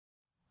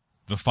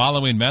The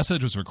following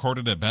message was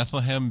recorded at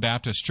Bethlehem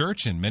Baptist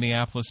Church in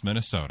Minneapolis,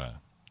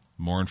 Minnesota.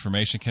 More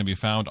information can be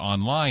found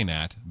online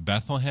at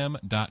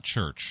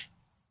bethlehem.church.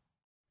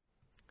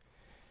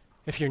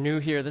 If you're new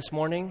here this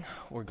morning,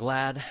 we're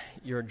glad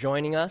you're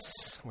joining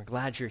us. We're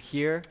glad you're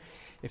here.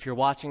 If you're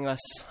watching us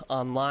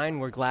online,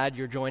 we're glad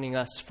you're joining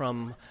us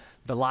from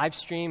the live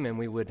stream, and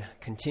we would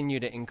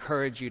continue to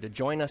encourage you to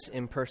join us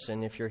in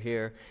person if you're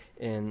here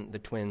in the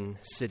Twin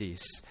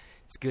Cities.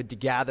 It's good to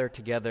gather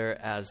together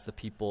as the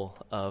people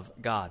of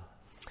God.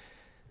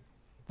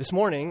 This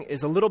morning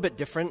is a little bit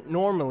different.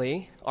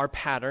 Normally, our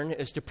pattern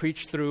is to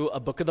preach through a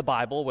book of the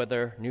Bible,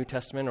 whether New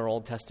Testament or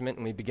Old Testament,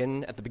 and we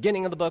begin at the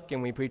beginning of the book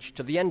and we preach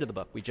to the end of the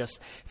book. We just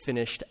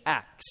finished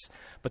Acts.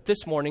 But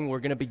this morning, we're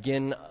going to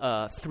begin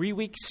a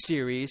 3-week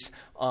series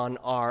on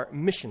our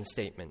mission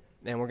statement,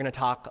 and we're going to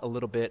talk a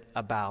little bit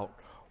about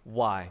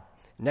why.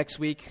 Next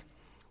week,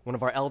 one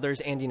of our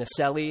elders, Andy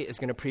Naselli, is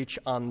going to preach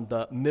on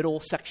the middle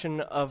section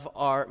of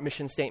our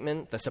mission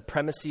statement, the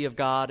supremacy of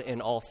God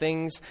in all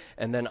things,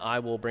 and then I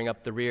will bring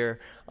up the rear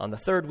on the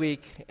third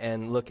week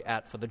and look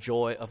at for the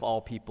joy of all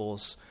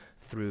peoples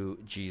through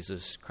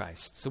Jesus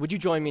Christ. So would you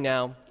join me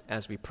now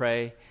as we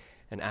pray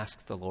and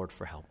ask the Lord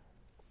for help?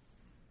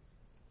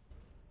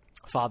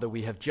 Father,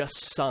 we have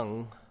just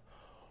sung,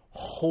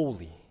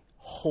 Holy,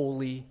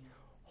 Holy,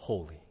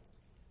 Holy.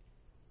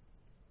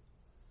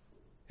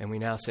 And we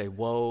now say,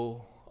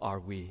 Woe are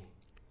we.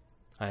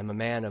 I am a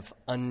man of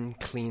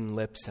unclean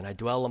lips, and I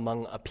dwell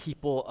among a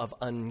people of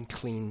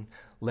unclean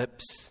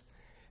lips.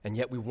 And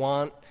yet we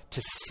want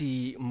to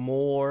see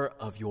more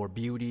of your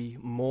beauty,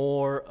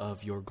 more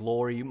of your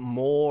glory,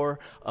 more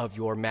of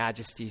your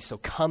majesty. So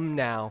come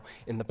now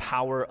in the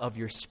power of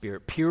your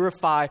Spirit.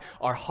 Purify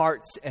our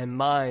hearts and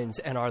minds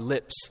and our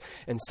lips,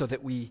 and so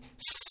that we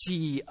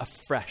see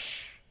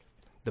afresh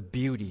the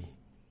beauty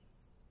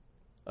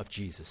of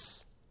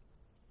Jesus.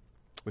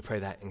 We pray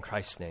that in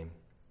Christ's name.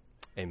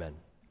 Amen.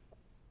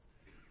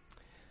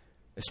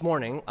 This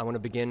morning, I want to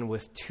begin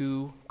with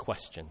 2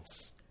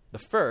 questions. The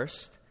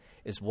first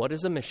is, what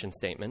is a mission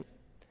statement?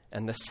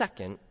 And the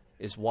second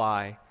is,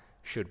 why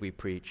should we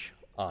preach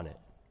on it?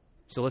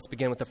 So let's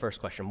begin with the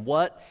first question.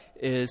 What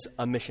is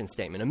a mission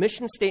statement? A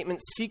mission statement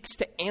seeks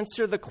to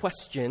answer the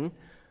question,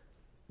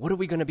 what are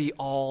we going to be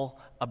all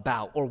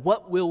about? Or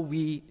what will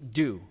we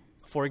do?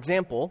 For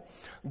example,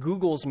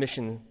 Google's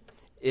mission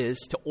is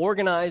to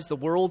organize the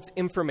world's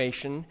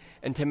information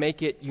and to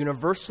make it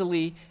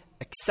universally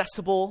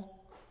accessible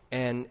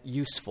and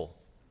useful.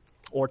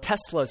 Or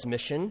Tesla's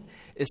mission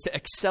is to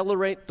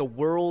accelerate the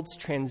world's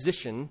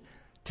transition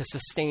to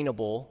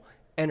sustainable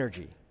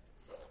energy.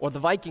 Or the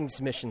Vikings'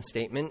 mission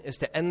statement is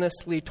to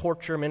endlessly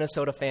torture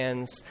Minnesota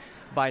fans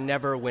by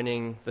never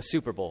winning the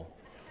Super Bowl.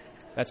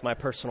 That's my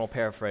personal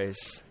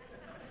paraphrase.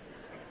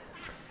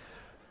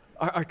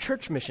 Our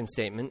church mission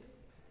statement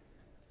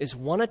is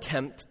one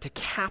attempt to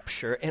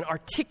capture and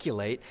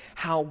articulate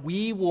how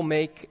we will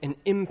make an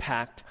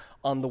impact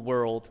on the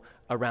world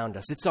around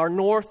us. It's our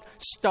North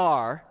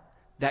Star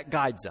that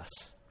guides us.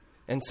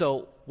 And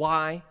so,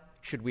 why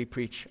should we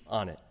preach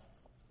on it?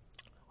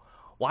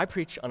 Why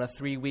preach on a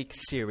 3-week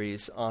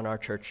series on our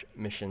church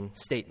mission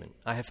statement?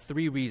 I have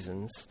 3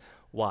 reasons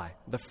why.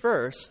 The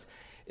first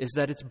is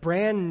that it's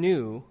brand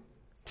new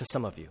to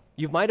some of you.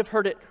 You might have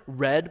heard it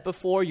read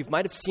before. You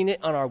might have seen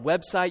it on our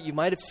website. You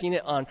might have seen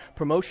it on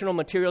promotional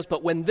materials.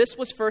 But when this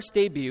was first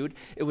debuted,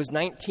 it was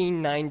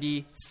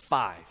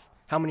 1995.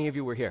 How many of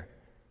you were here?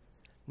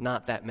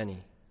 Not that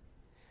many.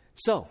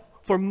 So,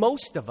 for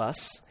most of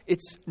us,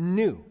 it's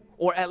new,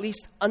 or at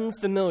least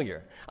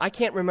unfamiliar. I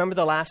can't remember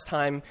the last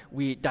time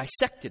we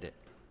dissected it.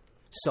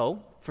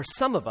 So, for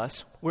some of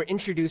us, we're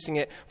introducing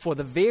it for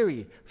the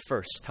very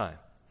first time.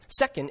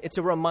 Second, it's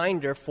a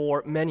reminder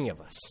for many of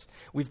us.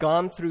 We've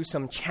gone through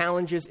some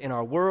challenges in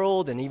our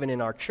world and even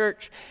in our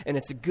church, and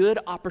it's a good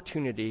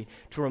opportunity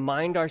to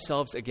remind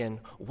ourselves again,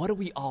 what are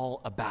we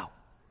all about?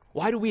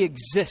 Why do we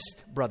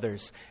exist,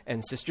 brothers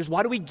and sisters?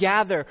 Why do we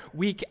gather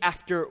week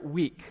after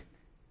week?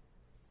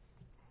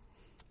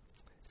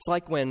 It's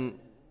like when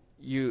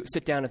you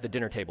sit down at the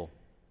dinner table,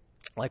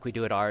 like we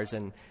do at ours,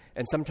 and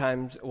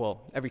sometimes,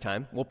 well, every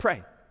time, we'll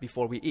pray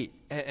before we eat.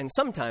 And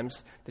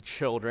sometimes the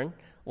children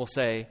will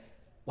say,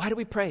 why do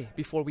we pray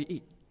before we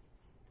eat?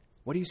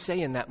 What do you say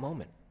in that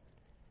moment?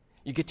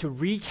 You get to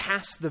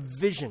recast the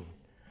vision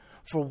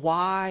for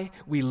why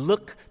we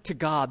look to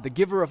God, the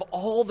giver of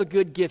all the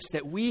good gifts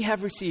that we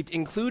have received,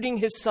 including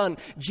his Son,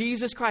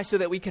 Jesus Christ, so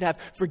that we could have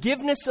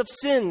forgiveness of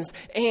sins,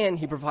 and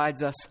he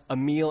provides us a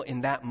meal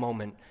in that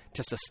moment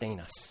to sustain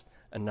us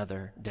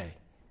another day.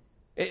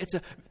 It's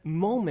a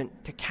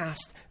moment to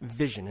cast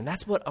vision, and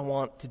that's what I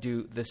want to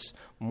do this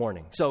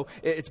morning. So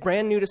it's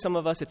brand new to some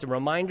of us. It's a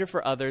reminder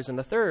for others. And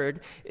the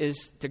third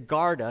is to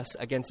guard us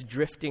against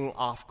drifting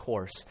off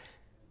course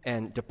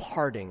and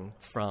departing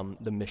from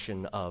the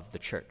mission of the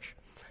church.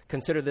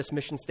 Consider this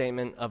mission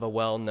statement of a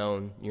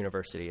well-known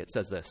university. It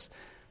says this: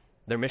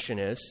 their mission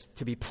is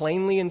to be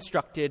plainly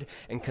instructed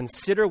and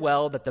consider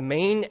well that the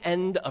main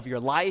end of your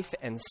life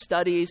and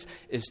studies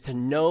is to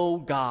know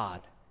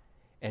God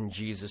and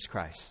Jesus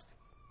Christ.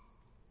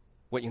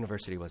 What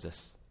university was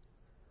this?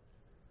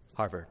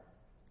 Harvard.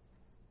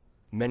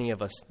 Many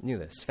of us knew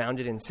this.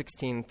 Founded in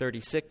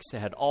 1636, it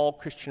had all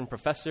Christian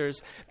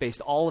professors, based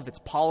all of its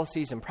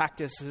policies and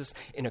practices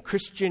in a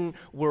Christian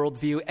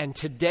worldview. And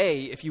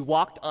today, if you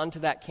walked onto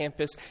that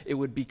campus, it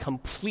would be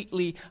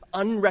completely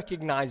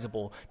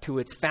unrecognizable to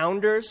its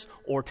founders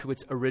or to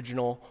its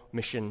original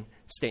mission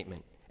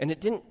statement. And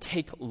it didn't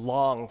take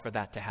long for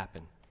that to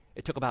happen.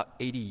 It took about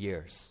 80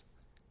 years.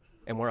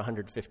 And we're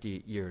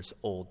 150 years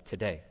old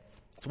today.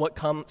 It's what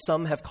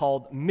some have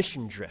called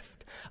mission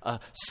drift, a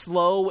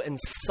slow and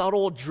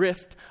subtle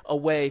drift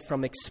away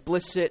from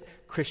explicit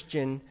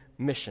Christian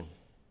mission.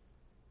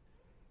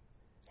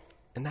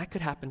 And that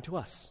could happen to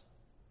us.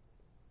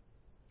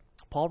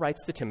 Paul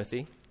writes to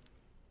Timothy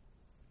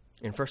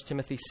in 1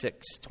 Timothy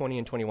 6, 20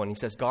 and 21. He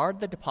says,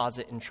 guard the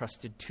deposit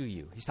entrusted to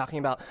you. He's talking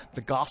about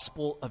the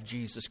gospel of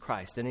Jesus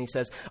Christ. And he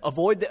says,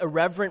 avoid the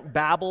irreverent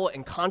babble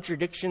and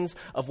contradictions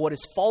of what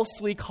is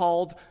falsely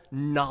called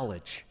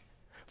knowledge.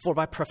 For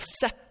by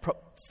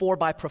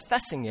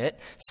professing it,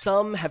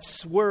 some have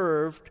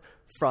swerved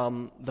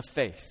from the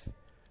faith.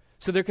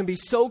 So there can be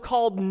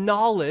so-called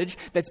knowledge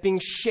that's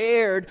being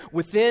shared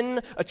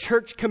within a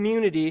church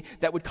community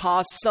that would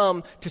cause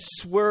some to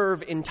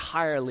swerve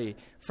entirely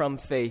from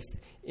faith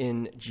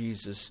in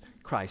Jesus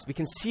Christ. We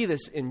can see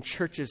this in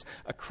churches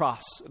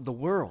across the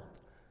world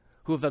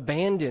who have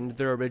abandoned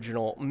their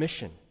original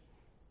mission,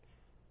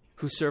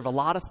 who serve a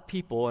lot of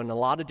people and a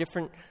lot of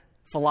different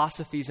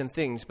philosophies and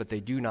things, but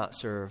they do not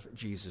serve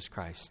Jesus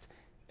Christ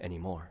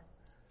anymore.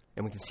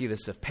 And we can see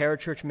this of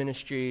parachurch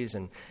ministries,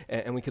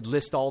 and we could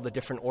list all the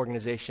different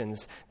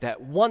organizations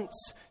that once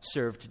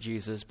served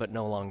Jesus but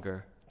no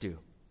longer do.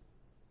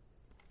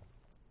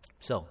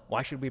 So,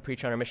 why should we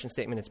preach on our mission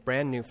statement? It's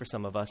brand new for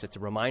some of us. It's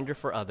a reminder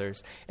for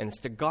others, and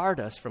it's to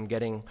guard us from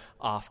getting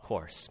off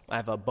course. I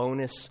have a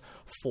bonus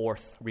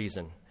fourth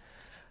reason.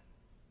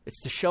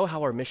 It's to show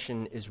how our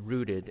mission is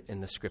rooted in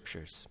the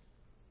Scriptures.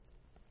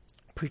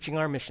 Preaching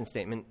our mission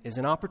statement is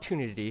an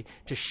opportunity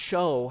to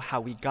show how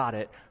we got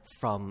it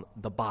from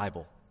the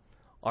Bible.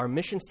 Our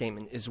mission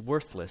statement is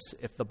worthless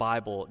if the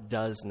Bible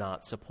does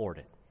not support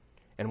it.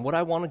 And what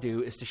I want to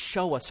do is to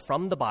show us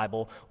from the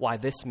Bible why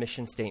this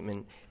mission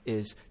statement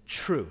is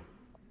true.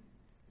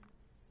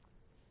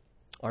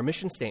 Our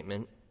mission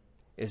statement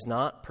is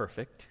not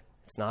perfect.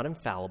 It's not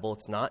infallible.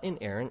 It's not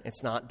inerrant.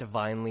 It's not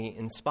divinely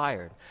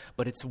inspired.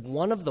 But it's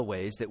one of the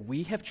ways that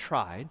we have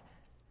tried,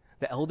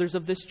 the elders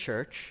of this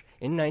church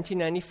in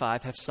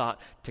 1995 have sought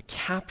to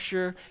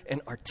capture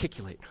and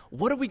articulate.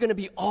 What are we going to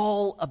be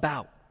all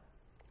about?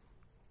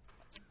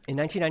 In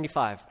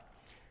 1995,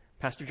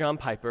 Pastor John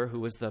Piper,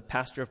 who was the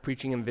pastor of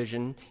Preaching and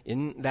Vision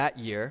in that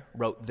year,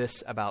 wrote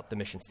this about the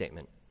mission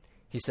statement.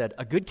 He said,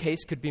 a good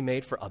case could be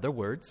made for other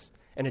words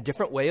and a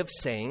different way of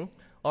saying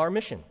our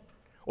mission,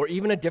 or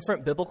even a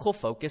different biblical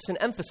focus and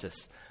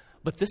emphasis.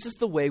 But this is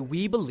the way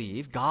we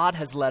believe God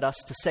has led us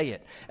to say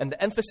it, and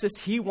the emphasis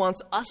He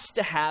wants us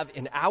to have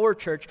in our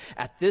church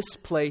at this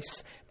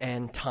place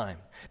and time.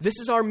 This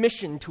is our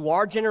mission to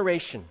our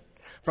generation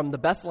from the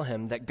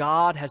Bethlehem that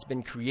God has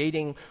been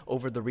creating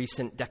over the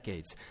recent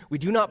decades. We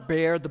do not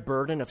bear the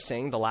burden of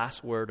saying the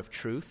last word of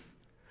truth.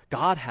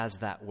 God has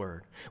that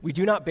word. We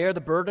do not bear the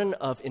burden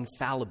of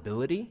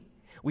infallibility.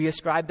 We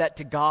ascribe that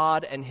to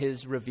God and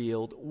His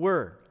revealed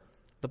word,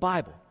 the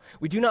Bible.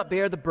 We do not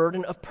bear the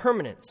burden of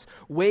permanence.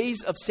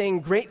 Ways of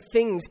saying great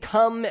things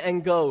come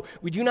and go.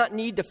 We do not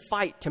need to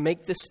fight to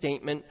make this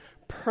statement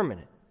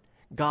permanent.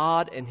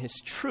 God and His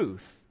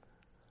truth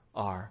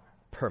are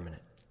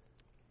permanent.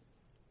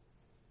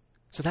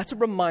 So that's a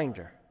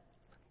reminder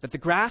that the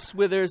grass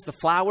withers, the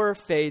flower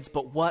fades,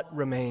 but what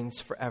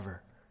remains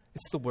forever?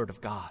 It's the Word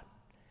of God.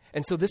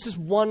 And so this is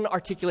one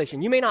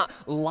articulation. You may not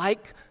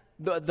like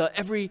the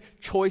every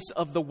choice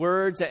of the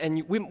words,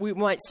 and we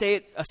might say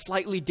it a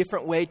slightly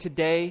different way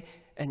today,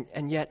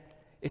 and yet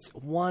it's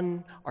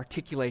one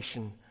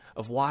articulation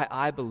of why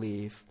I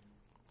believe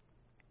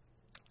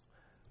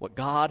what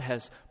God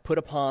has put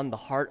upon the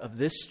heart of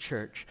this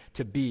church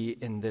to be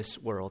in this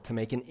world, to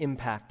make an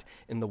impact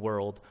in the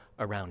world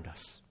around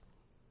us.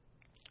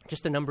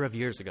 Just a number of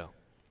years ago,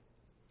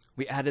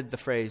 we added the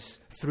phrase,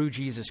 through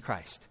Jesus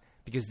Christ,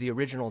 because the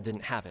original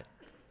didn't have it.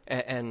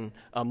 And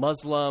a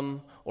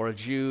Muslim or a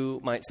Jew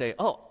might say,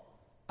 oh,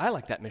 I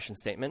like that mission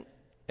statement.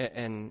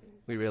 And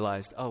we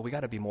realized, we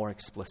got to be more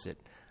explicit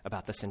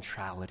about the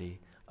centrality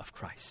of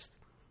Christ.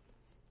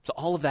 So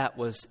all of that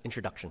was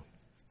introduction.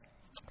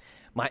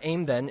 My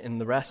aim then in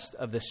the rest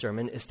of this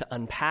sermon is to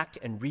unpack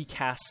and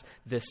recast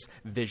this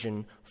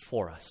vision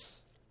for us.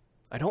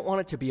 I don't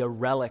want it to be a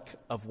relic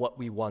of what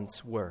we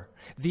once were.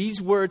 These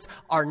words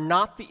are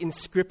not the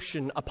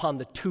inscription upon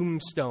the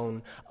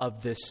tombstone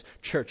of this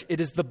church. It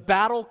is the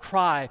battle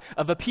cry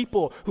of a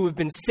people who have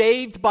been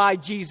saved by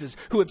Jesus,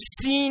 who have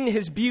seen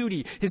His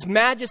beauty, His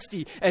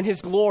majesty, and His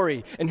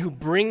glory, and who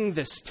bring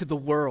this to the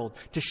world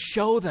to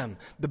show them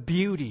the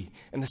beauty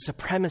and the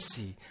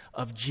supremacy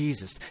of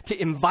Jesus,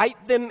 to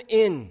invite them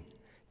in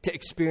to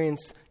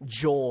experience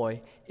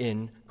joy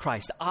in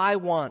Christ. I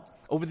want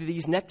over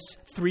these next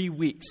 3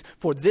 weeks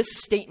for this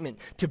statement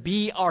to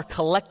be our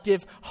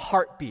collective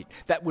heartbeat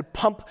that would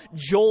pump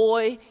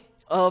joy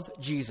of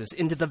Jesus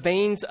into the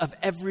veins of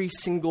every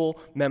single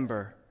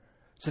member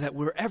so that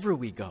wherever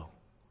we go,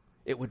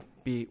 it would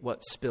be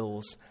what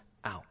spills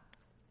out.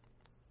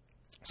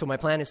 So my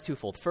plan is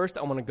twofold. First,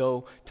 I want to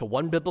go to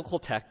one biblical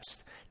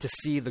text to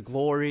see the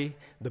glory,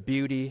 the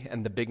beauty,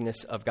 and the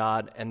bigness of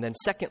God. And then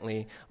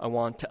secondly, I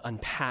want to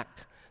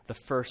unpack the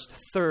first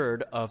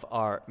third of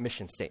our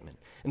mission statement.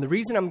 And the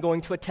reason I'm going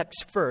to a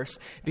text first,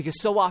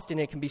 because so often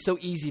it can be so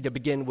easy to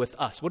begin with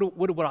us. What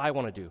do I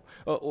want to do?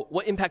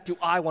 What impact do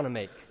I want to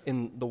make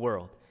in the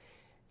world?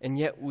 And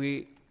yet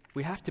we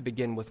have to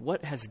begin with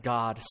what has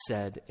God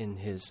said in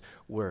His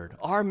Word.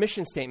 Our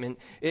mission statement,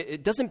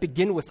 it doesn't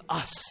begin with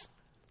us,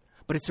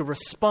 but it's a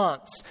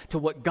response to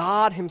what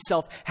God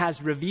Himself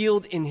has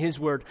revealed in His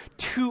Word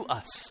to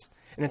us.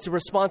 And it's a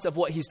response of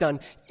what He's done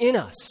in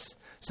us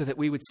so that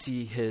we would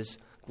see His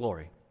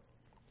glory.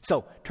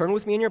 So, turn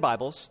with me in your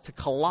Bibles to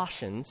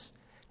Colossians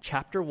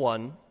chapter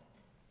 1, and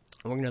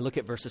we're going to look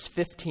at verses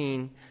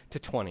 15 to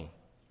 20.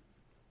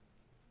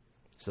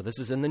 So this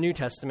is in the New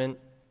Testament,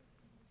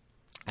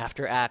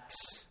 after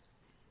Acts,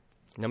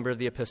 number of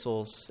the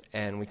epistles,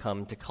 and we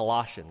come to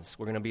Colossians.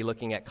 We're going to be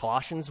looking at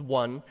Colossians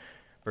 1,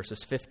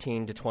 verses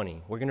 15 to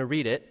 20. We're going to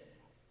read it,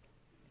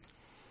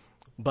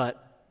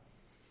 but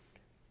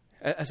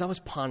as I was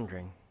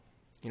pondering,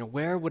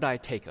 where would I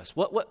take us?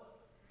 What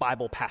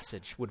Bible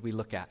passage would we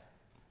look at?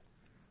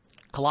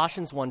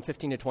 Colossians 1,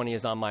 15 to 20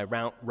 is on my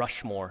Mount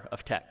Rushmore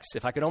of texts.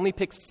 If I could only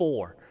pick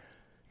 4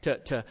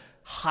 to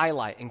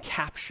highlight and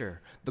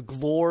capture the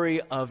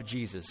glory of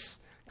Jesus,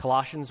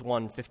 Colossians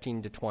 1,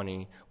 15 to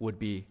 20 would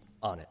be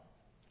on it.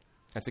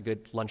 That's a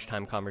good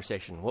lunchtime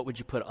conversation. What would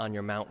you put on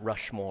your Mount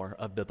Rushmore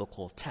of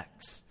biblical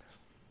texts?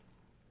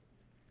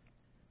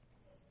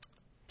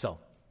 So,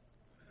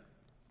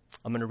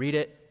 I'm going to read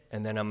it,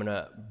 and then I'm going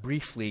to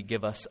briefly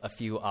give us a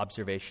few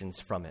observations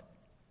from it.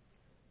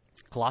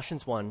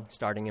 Colossians 1,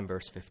 starting in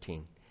verse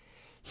 15.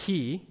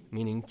 He,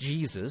 meaning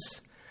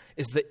Jesus,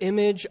 is the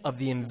image of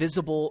the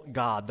invisible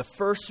God, the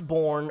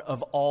firstborn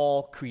of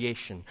all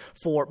creation.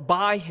 For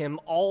by Him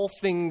all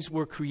things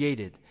were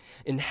created,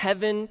 in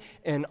heaven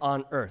and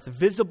on earth,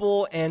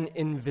 visible and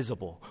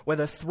invisible,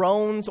 whether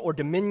thrones or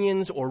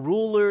dominions or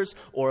rulers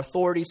or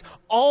authorities,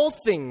 all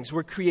things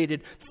were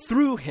created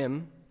through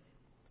Him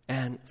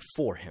and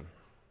for Him.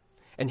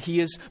 And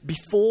He is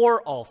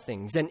before all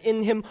things, and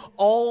in Him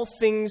all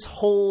things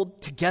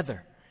hold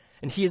together.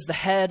 And He is the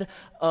head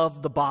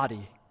of the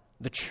body,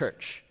 the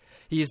church.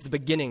 He is the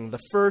beginning, the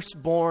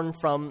firstborn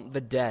from the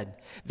dead,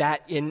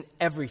 that in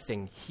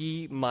everything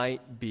He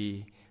might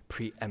be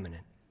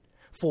preeminent.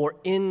 For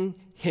in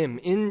Him,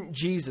 in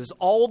Jesus,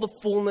 all the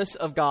fullness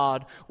of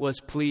God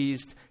was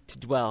pleased to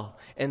dwell,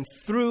 and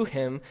through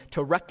Him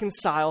to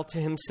reconcile to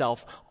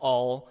Himself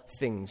all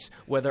things,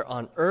 whether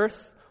on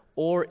earth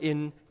or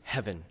in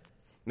heaven,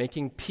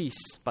 making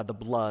peace by the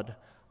blood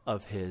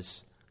of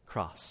His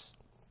cross.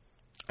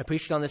 I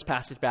preached on this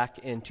passage back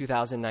in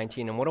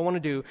 2019, and what I want to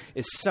do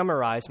is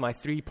summarize my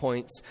 3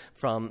 points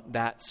from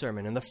that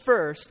sermon. And the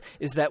first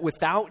is that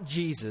without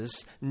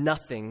Jesus,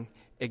 nothing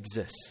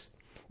exists.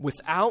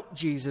 Without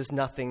Jesus,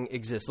 nothing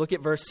exists. Look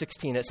at verse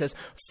 16. It says,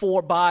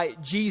 for by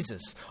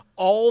Jesus,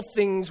 all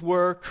things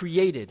were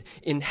created,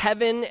 in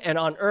heaven and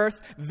on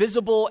earth,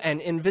 visible and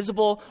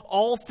invisible.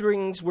 All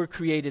things were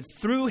created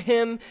through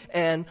Him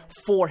and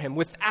for Him.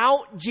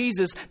 Without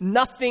Jesus,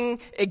 nothing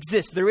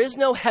exists. There is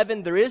no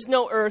heaven, there is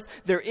no earth,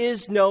 there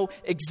is no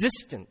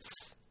existence.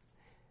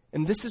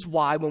 And this is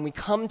why when we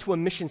come to a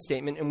mission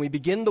statement and we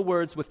begin the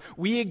words with,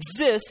 we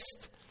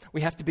exist,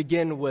 we have to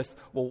begin with,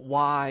 well,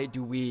 why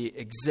do we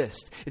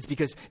exist? It's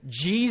because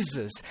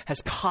Jesus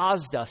has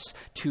caused us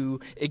to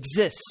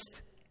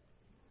exist.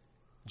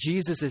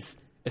 Jesus is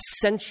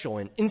essential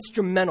and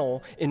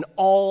instrumental in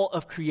all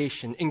of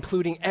creation,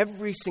 including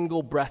every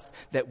single breath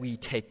that we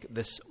take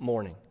this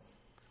morning.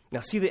 Now,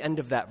 see the end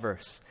of that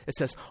verse. It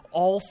says,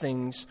 all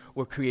things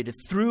were created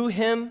through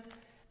Him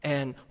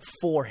and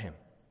for Him.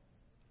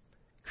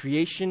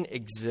 Creation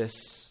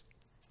exists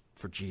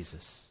for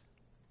Jesus.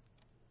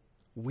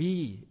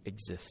 We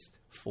exist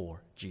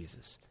for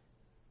Jesus.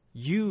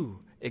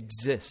 You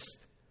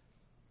exist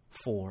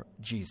for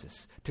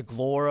Jesus, to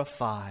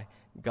glorify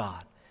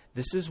God.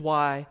 This is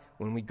why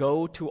when we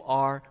go to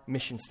our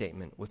mission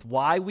statement with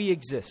why we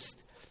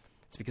exist,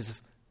 it's because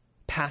of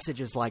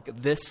passages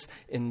like this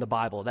in the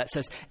Bible that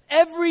says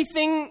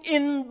everything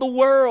in the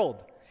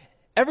world,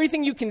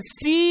 everything you can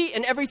see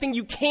and everything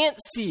you can't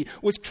see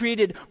was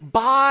created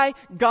by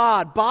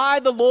God,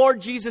 by the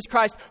Lord Jesus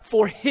Christ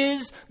for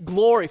His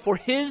glory, for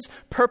His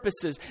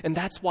purposes. And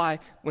that's why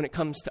when it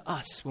comes to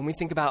us, when we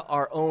think about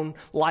our own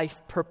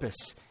life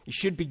purpose, you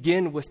should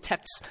begin with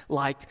texts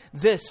like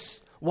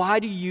this. Why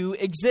do you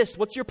exist?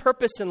 What's your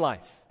purpose in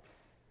life?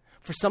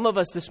 For some of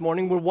us this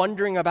morning, we're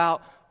wondering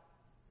about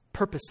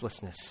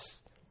purposelessness.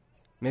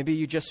 Maybe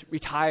you just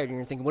retired and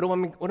you're thinking, what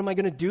am I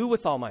going to do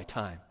with all my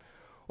time?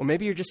 Or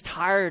maybe you're just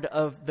tired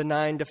of the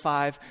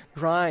 9-to-5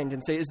 grind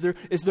and say,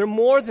 is there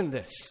more than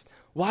this?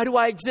 Why do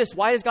I exist?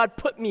 Why has God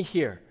put me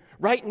here,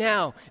 right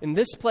now, in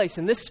this place,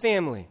 in this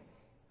family?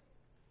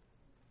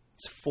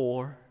 It's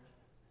for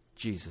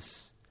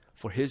Jesus,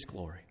 for His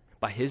glory,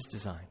 by His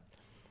design.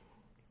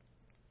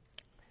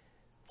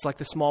 It's like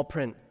the small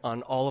print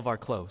on all of our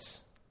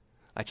clothes.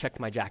 I checked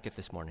my jacket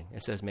this morning.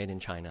 It says made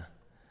in China.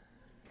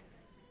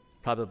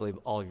 Probably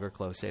all of your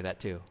clothes say that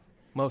too.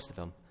 Most of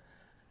them.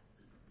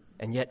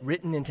 And yet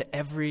written into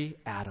every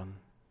atom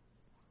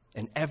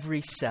and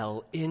every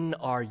cell in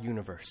our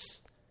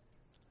universe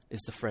is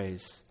the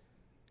phrase,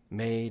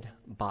 made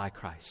by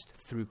Christ,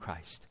 through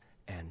Christ,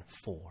 and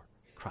for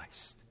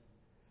Christ.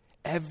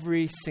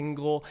 Every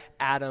single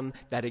atom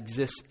that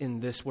exists in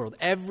this world,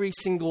 every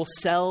single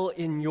cell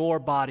in your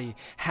body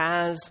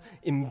has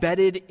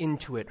embedded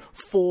into it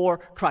for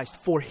Christ,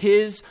 for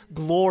His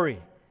glory.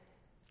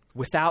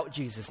 Without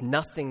Jesus,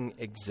 nothing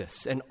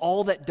exists. And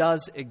all that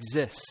does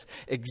exist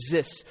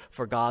exists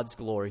for God's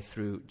glory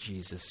through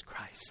Jesus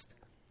Christ.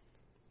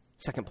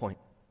 Second point,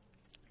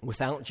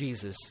 without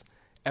Jesus,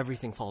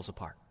 everything falls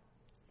apart.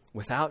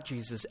 Without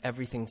Jesus,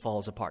 everything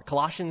falls apart.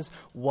 Colossians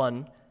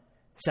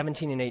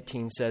 1:17 and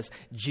 18 says,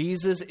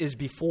 Jesus is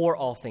before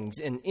all things,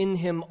 and in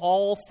Him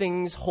all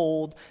things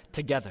hold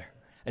together.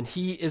 And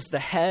He is the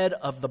head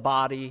of the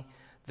body,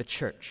 the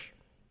church.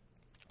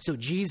 So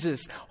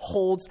Jesus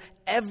holds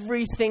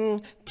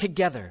everything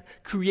together.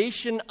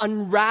 Creation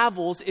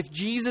unravels if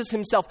Jesus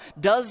Himself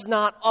does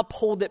not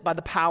uphold it by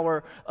the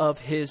power of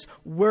His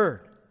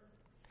word.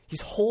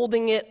 He's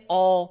holding it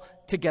all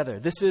together.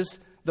 This is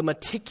the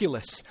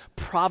meticulous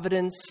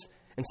providence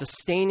and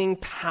sustaining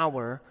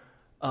power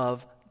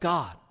of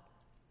God.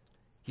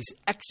 He's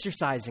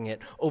exercising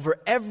it over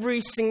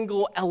every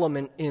single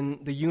element in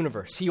the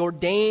universe. He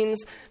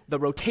ordains the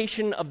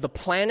rotation of the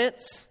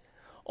planets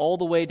all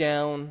the way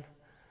down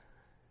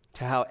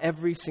to how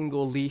every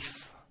single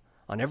leaf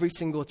on every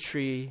single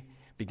tree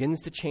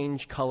begins to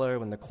change color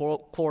when the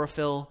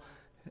chlorophyll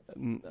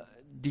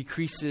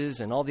decreases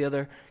and all the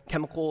other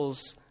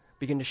chemicals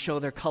begin to show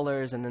their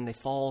colors, and then they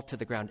fall to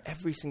the ground.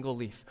 Every single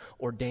leaf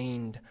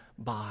ordained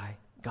by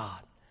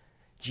God.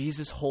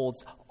 Jesus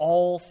holds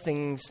all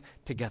things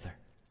together.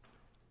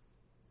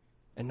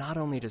 And not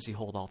only does He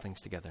hold all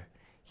things together,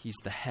 He's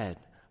the head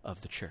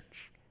of the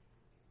church.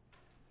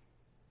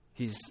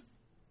 He's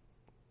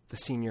the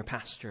senior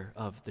pastor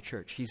of the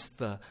church. He's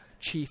the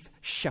chief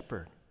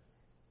shepherd.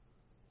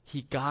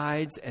 He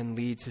guides and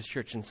leads His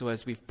church. And so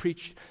as we've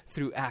preached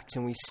through Acts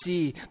and we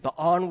see the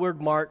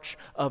onward march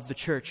of the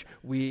church,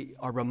 we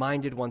are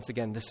reminded once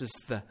again, this is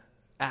the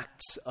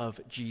acts of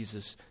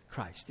Jesus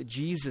Christ.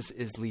 Jesus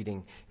is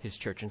leading His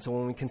church. And so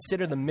when we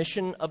consider the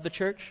mission of the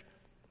church,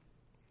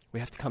 we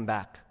have to come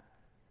back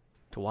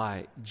to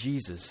why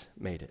Jesus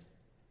made it.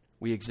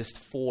 We exist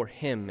for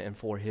Him and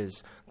for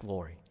His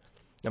glory.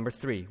 Number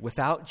 3,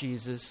 without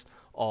Jesus,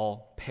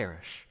 all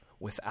perish.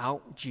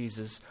 Without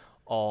Jesus,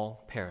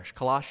 all perish.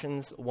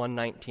 Colossians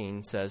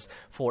 1:19 says,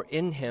 for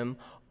in Him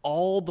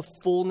all the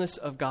fullness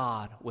of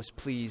God was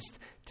pleased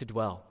to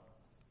dwell,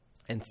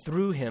 and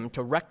through Him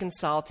to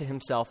reconcile to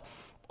Himself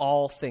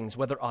all things,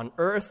 whether on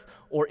earth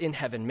or in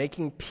heaven,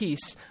 making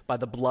peace by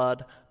the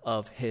blood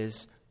of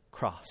His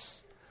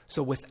cross.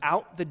 So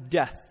without the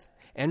death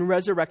and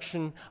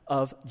resurrection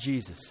of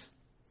Jesus,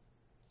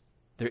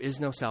 there is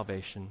no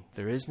salvation,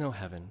 there is no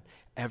heaven.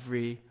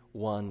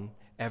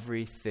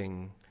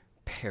 Everything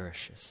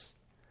perishes.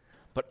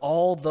 But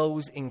all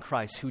those in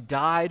Christ who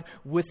died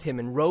with Him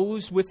and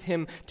rose with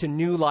Him to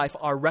new life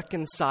are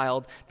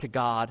reconciled to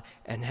God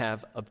and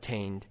have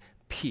obtained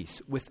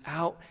peace.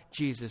 Without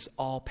Jesus,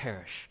 all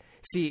perish.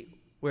 See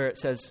where it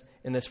says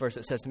in this verse,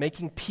 it says,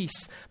 making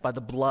peace by the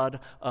blood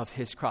of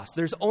His cross.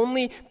 There's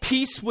only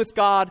peace with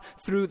God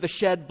through the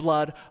shed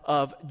blood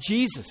of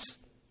Jesus.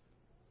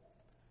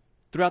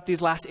 Throughout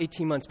these last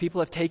 18 months,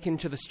 people have taken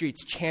to the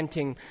streets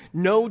chanting,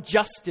 no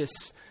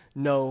justice,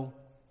 no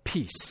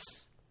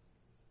peace.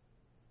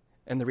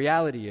 And the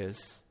reality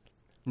is,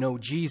 no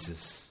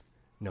Jesus,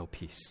 no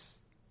peace.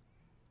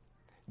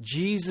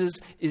 Jesus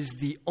is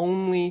the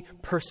only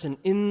person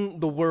in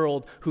the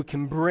world who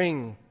can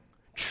bring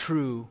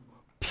true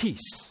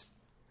peace.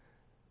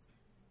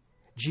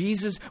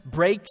 Jesus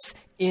breaks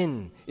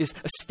in, is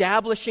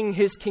establishing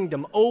His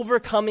kingdom,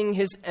 overcoming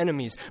His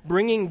enemies,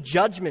 bringing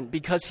judgment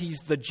because He's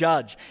the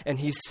judge and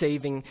He's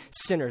saving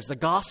sinners. The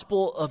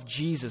gospel of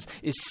Jesus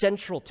is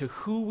central to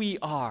who we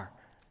are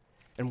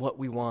and what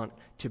we want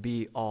to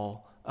be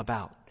all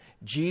about.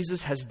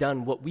 Jesus has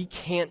done what we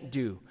can't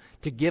do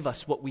to give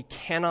us what we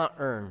cannot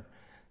earn,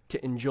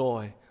 to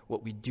enjoy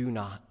what we do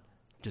not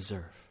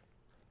deserve.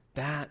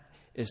 That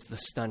is the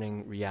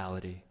stunning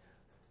reality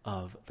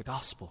of the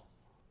gospel.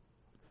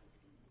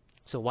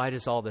 So why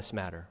does all this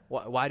matter?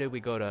 Why did we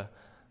go to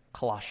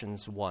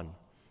Colossians 1?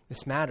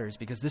 This matters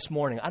because this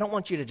morning, I don't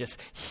want you to just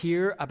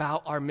hear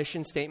about our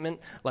mission statement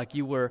like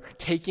you were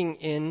taking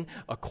in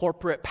a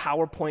corporate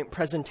PowerPoint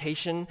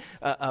presentation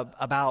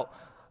about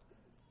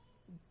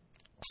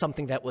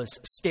something that was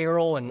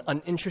sterile and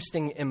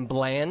uninteresting and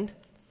bland.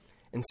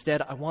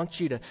 Instead, I want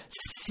you to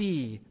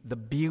see the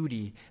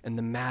beauty and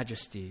the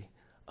majesty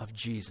of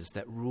Jesus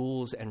that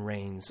rules and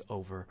reigns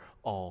over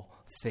all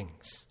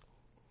things.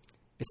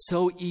 It's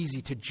so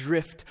easy to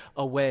drift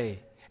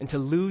away and to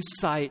lose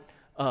sight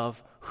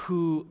of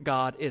who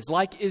God is.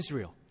 Like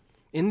Israel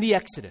in the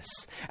Exodus,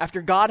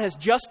 after God has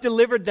just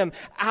delivered them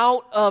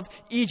out of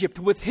Egypt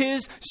with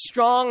his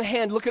strong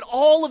hand. Look at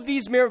all of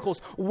these miracles,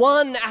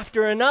 one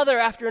after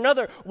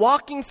another,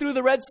 walking through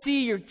the Red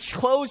Sea. Your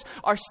clothes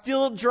are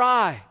still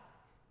dry.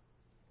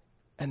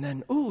 And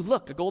then, ooh,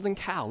 look, a golden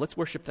cow. Let's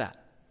worship that.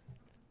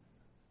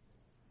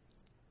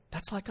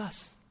 That's like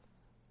us.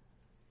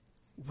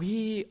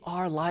 We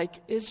are like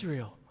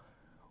Israel.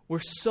 We're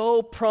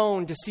so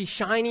prone to see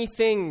shiny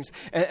things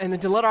and then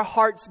to let our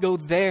hearts go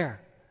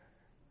there.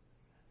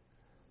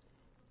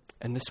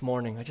 And this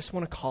morning, I just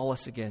want to call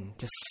us again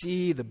to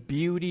see the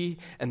beauty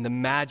and the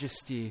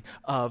majesty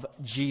of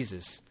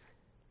Jesus.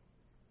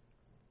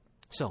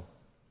 So,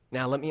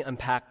 now let me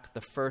unpack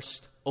the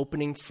first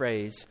opening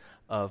phrase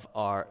of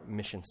our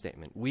mission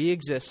statement. We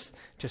exist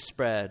to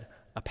spread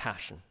a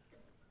passion.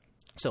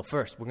 So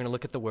first, we're going to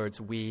look at the words,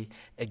 we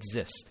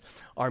exist.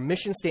 Our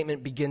mission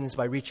statement begins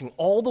by reaching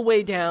all the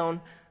way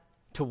down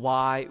to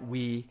why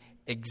we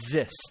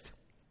exist.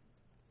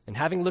 And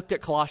having looked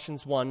at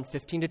Colossians 1,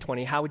 15 to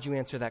 20, how would you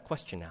answer that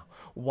question now?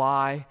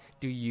 Why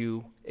do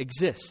you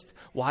exist?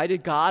 Why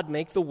did God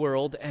make the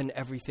world and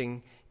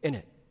everything in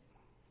it?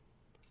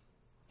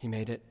 He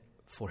made it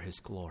for his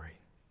glory.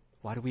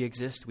 Why do we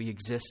exist? We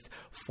exist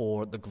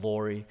for the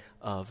glory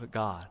of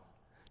God,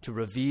 to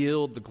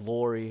reveal the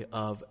glory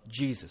of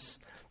Jesus.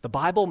 The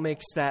Bible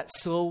makes that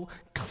so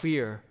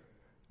clear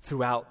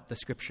throughout the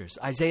Scriptures.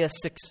 Isaiah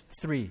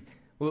 6:3.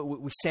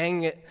 We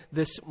sang it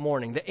this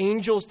morning. The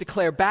angels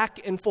declare back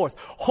and forth,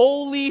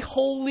 "Holy,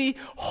 holy,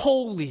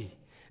 holy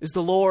is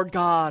the Lord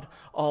God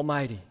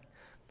Almighty."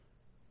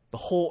 The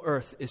whole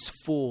earth is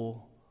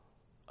full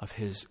of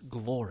his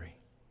glory.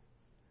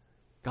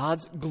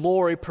 God's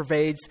glory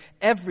pervades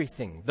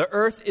everything. The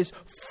earth is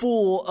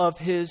full of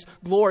his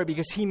glory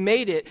because he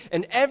made it,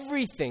 and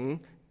everything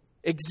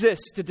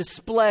exists to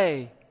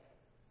display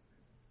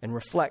and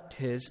reflect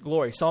his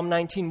glory. Psalm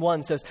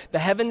 19:1 says, "The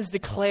heavens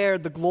declare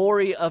the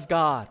glory of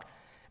God,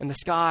 and the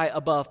sky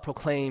above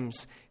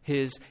proclaims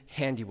his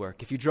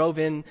handiwork." If you drove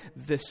in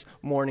this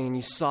morning and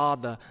you saw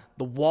the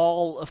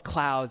wall of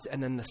clouds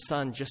and then the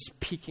sun just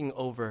peeking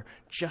over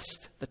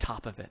just the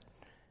top of it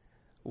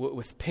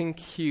with pink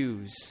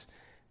hues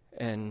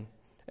and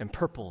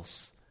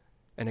purples.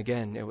 And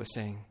again, it was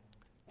saying,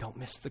 don't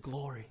miss the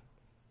glory.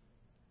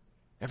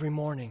 Every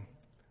morning,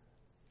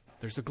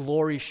 there's a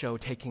glory show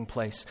taking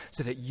place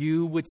so that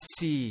you would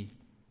see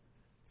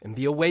and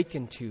be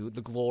awakened to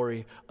the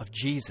glory of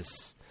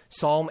Jesus.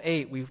 Psalm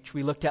 8, which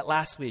we looked at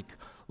last week.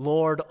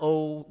 Lord,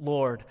 O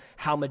Lord,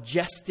 how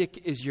majestic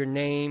is your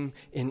name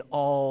in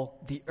all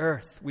the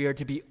earth. We are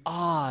to be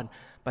awed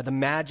by the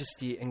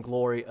majesty and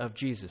glory of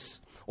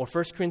Jesus. Or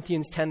 1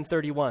 Corinthians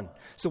 10:31.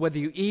 So whether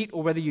you eat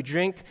or whether you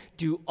drink,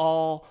 do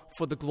all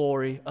for the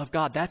glory of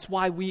God. That's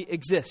why we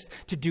exist,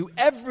 to do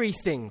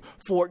everything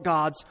for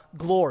God's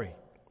glory.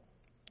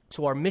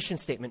 So our mission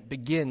statement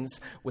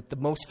begins with the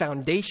most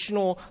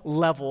foundational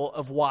level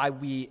of why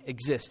we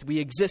exist. We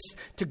exist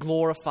to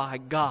glorify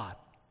God.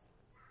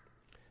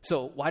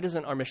 So why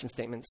doesn't our mission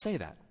statement say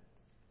that?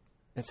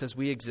 It says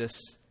we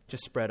exist to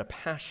spread a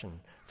passion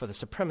for the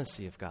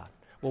supremacy of God.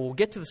 Well, we'll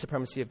get to the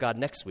supremacy of God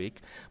next week,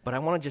 but I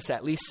want to just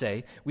at least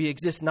say we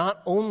exist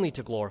not only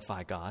to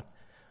glorify God,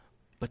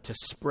 but to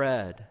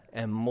spread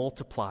and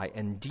multiply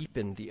and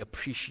deepen the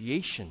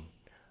appreciation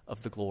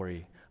of the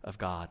glory of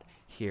God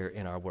here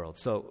in our world.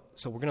 So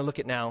we're going to look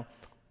at now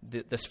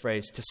this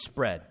phrase, to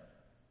spread.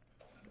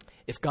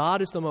 If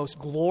God is the most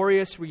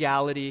glorious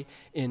reality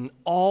in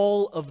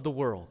all of the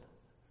world,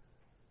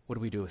 what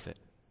do we do with it?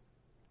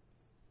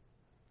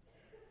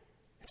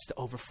 It's to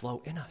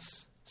overflow in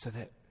us so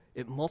that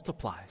it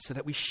multiplies, so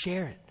that we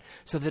share it,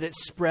 so that it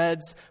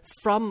spreads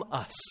from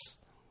us.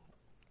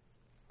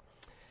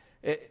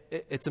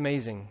 It's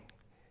amazing.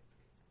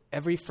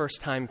 Every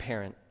first-time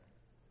parent,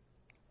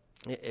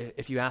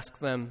 if you ask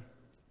them,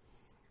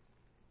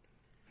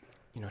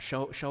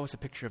 show us a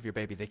picture of your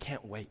baby, they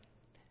can't wait.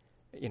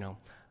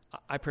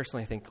 I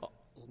personally think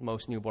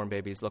most newborn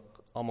babies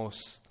look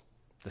almost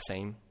the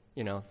same.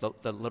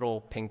 The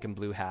little pink and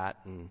blue hat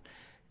and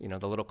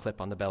the little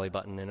clip on the belly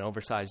button and an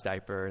oversized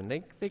diaper, and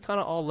they kind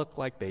of all look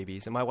like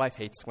babies. And my wife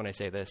hates when I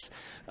say this.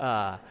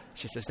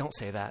 She says, "Don't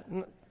say that."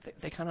 And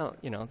they kind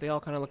of, they all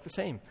kind of look the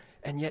same.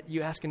 And yet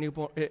you ask a new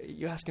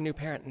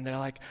parent, and they're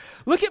like,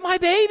 "Look at my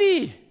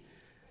baby!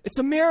 It's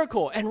a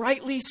miracle," and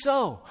rightly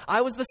so.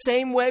 I was the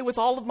same way with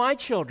all of my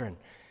children.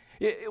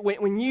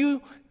 When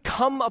you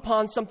come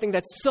upon something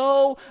that's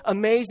so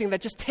amazing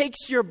that just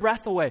takes your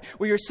breath away,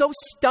 where you're so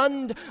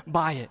stunned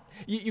by it,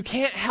 you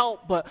can't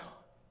help but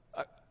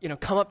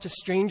come up to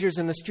strangers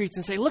in the streets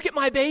and say, "Look at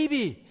my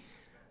baby.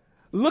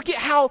 Look at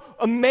how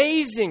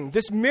amazing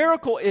this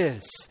miracle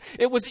is.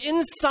 It was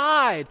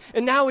inside,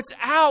 and now it's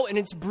out, and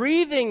it's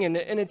breathing, and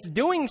it's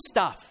doing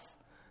stuff."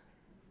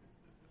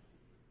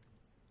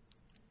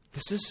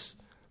 This is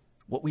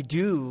what we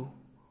do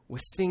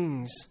with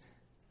things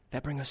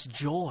that bring us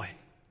joy.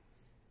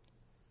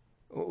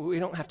 We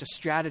don't have to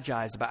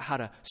strategize about how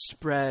to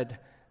spread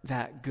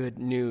that good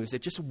news.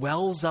 It just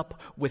wells up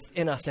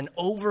within us and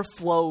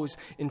overflows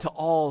into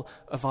all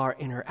of our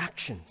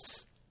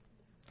interactions.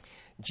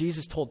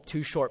 Jesus told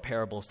 2 short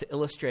parables to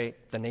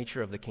illustrate the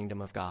nature of the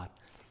kingdom of God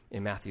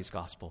in Matthew's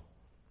gospel.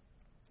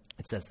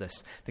 It says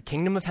this: "The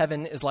kingdom of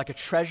heaven is like a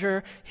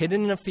treasure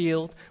hidden in a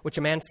field, which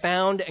a man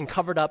found and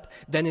covered up.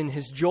 Then in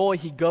his joy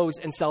he goes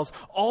and sells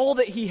all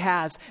that he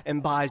has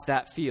and buys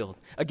that field."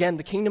 Again,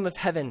 the kingdom of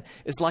heaven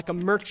is like a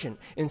merchant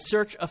in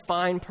search of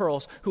fine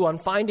pearls, who on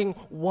finding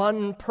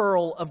one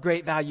pearl of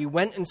great value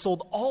went and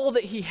sold all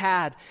that he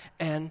had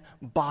and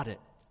bought it.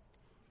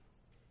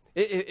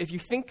 If you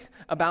think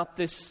about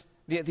these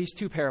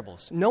 2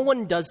 parables, no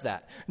one does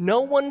that.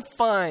 No one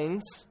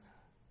finds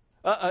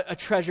a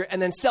treasure and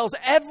then sells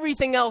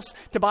everything else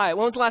to buy it.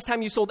 When was the last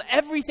time you sold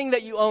everything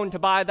that you own to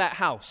buy that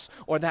house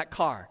or that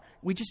car?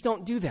 We just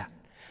don't do that.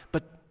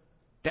 But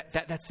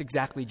that's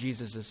exactly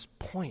Jesus'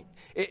 point.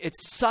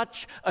 It's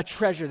such a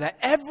treasure that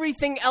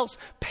everything else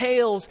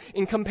pales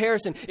in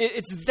comparison.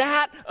 It's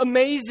that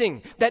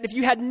amazing that if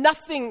you had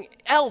nothing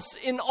else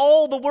in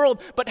all the world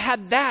but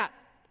had that,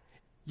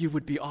 you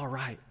would be all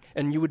right.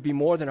 And you would be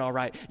more than all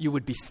right. You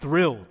would be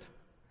thrilled.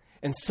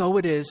 And so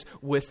it is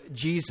with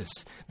Jesus,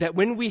 that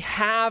when we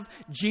have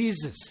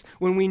Jesus,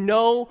 when we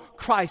know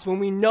Christ, when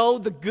we know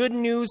the good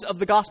news of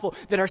the gospel,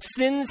 that our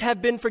sins have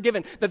been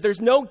forgiven, that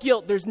there's no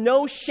guilt, there's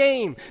no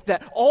shame,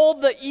 that all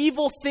the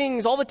evil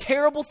things, all the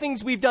terrible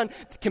things we've done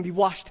can be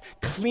washed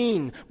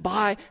clean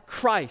by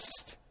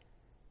Christ,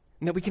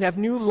 and that we can have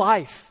new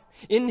life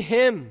in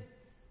Him,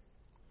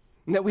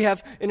 and that we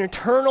have an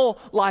eternal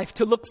life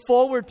to look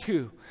forward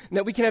to, and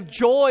that we can have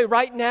joy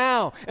right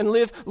now and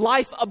live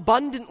life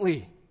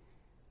abundantly.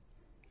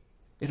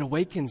 It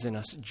awakens in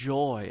us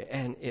joy,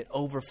 and it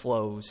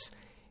overflows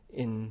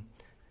into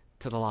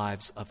the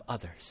lives of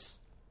others.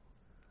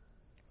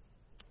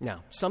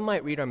 Now, some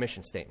might read our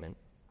mission statement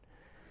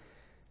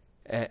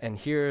and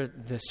hear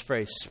this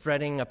phrase,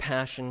 spreading a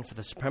passion for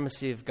the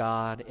supremacy of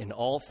God in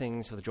all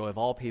things for the joy of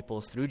all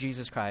peoples through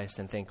Jesus Christ,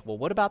 and think, well,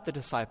 what about the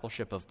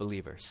discipleship of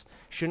believers?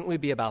 Shouldn't we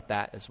be about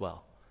that as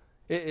well?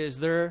 Is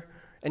there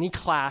any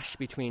clash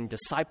between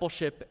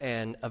discipleship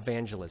and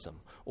evangelism,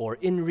 or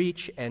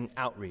in-reach and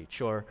outreach,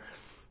 or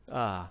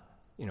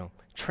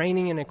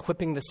training and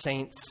equipping the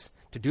saints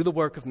to do the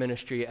work of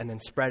ministry and then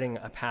spreading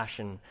a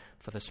passion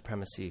for the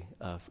supremacy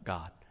of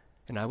God?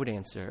 And I would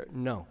answer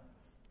no.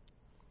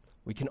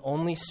 We can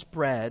only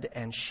spread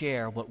and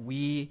share what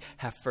we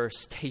have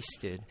first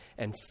tasted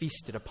and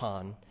feasted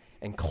upon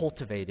and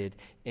cultivated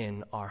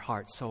in our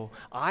hearts. So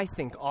I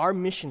think our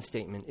mission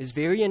statement is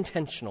very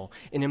intentional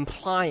in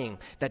implying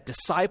that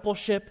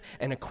discipleship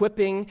and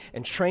equipping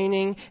and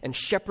training and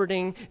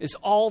shepherding is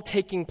all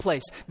taking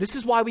place. This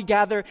is why we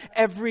gather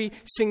every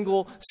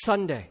single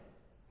Sunday.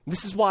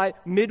 This is why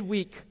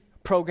midweek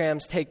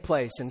programs take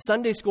place, and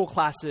Sunday school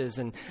classes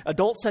and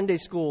adult Sunday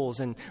schools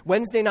and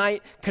Wednesday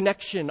night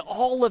connection.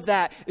 All of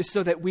that is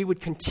so that we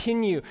would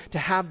continue to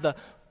have the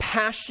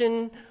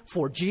passion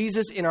for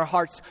Jesus in our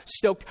hearts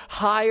stoked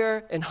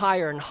higher and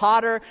higher and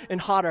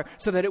hotter,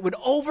 so that it would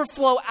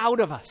overflow out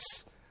of us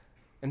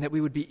and that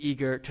we would be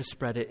eager to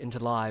spread it into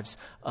the lives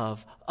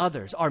of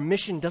others. Our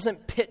mission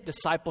doesn't pit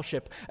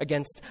discipleship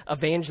against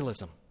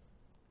evangelism,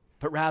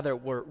 but rather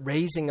we're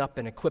raising up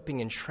and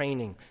equipping and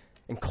training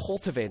and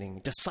cultivating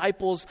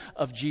disciples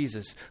of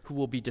Jesus who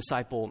will be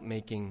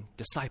disciple-making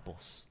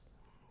disciples.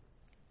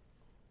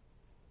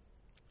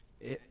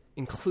 It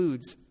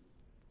includes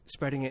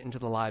spreading it into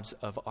the lives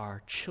of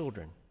our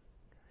children.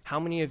 How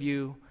many of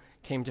you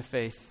came to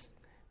faith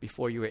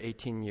before you were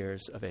 18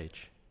 years of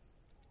age?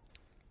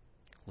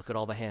 Look at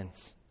all the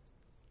hands.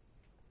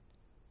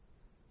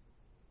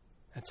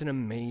 That's an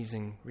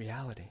amazing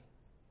reality.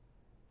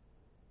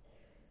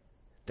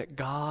 That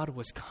God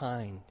was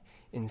kind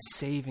in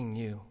saving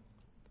you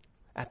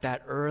at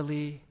that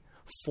early,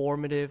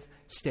 formative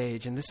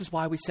stage. And this is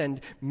why we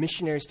send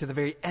missionaries to the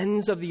very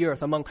ends of the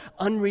earth among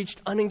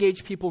unreached,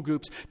 unengaged people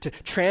groups to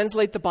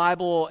translate the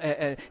Bible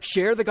and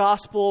share the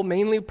gospel,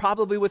 mainly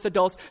probably with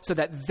adults, so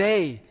that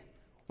they,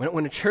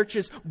 when a church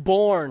is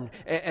born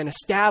and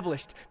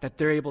established, that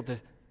they're able to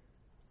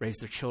raise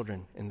their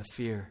children in the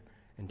fear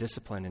and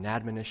discipline and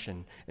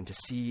admonition, and to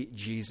see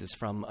Jesus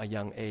from a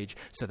young age,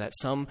 so that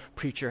some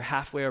preacher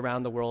halfway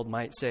around the world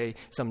might say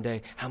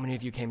someday, how many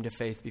of you came to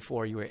faith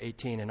before you were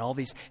 18? And all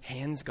these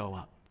hands go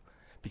up,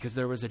 because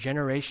there was a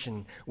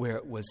generation where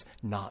it was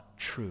not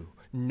true.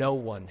 No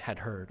one had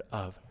heard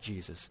of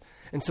Jesus.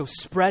 And so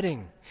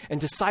spreading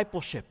and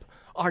discipleship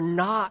are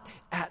not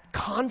at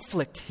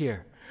conflict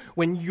here.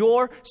 When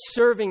you're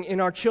serving in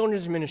our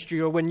children's ministry,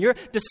 or when you're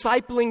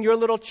discipling your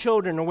little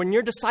children, or when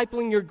you're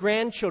discipling your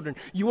grandchildren,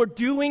 you are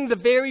doing the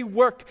very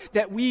work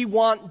that we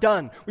want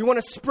done. We want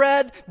to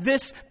spread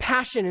this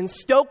passion and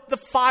stoke the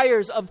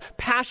fires of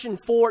passion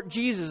for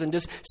Jesus and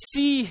just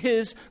see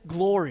His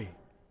glory,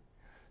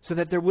 so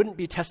that there wouldn't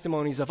be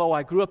testimonies of, oh,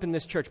 I grew up in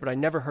this church, but I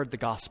never heard the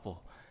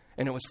gospel.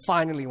 And it was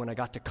finally when I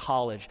got to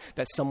college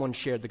that someone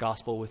shared the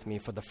gospel with me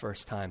for the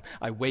first time.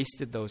 I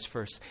wasted those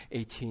first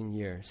 18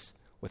 years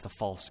with a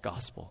false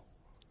gospel.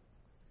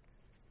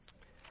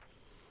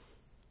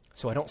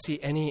 So I don't see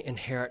any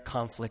inherent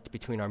conflict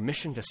between our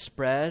mission to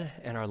spread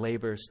and our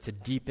labors to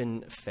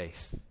deepen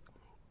faith.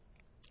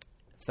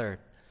 Third,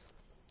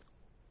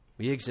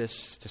 we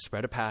exist to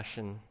spread a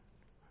passion.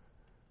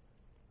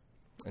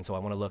 And so I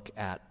want to look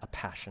at a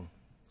passion.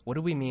 What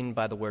do we mean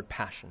by the word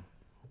passion?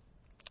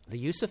 The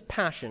use of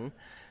passion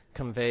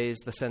conveys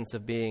the sense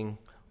of being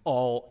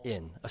all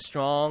in, a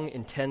strong,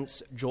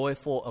 intense,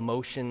 joyful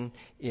emotion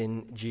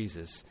in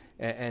Jesus.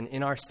 And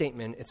in our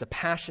statement, it's a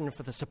passion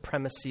for the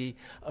supremacy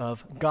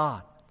of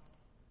God.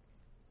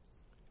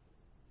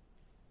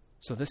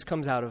 So this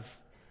comes out of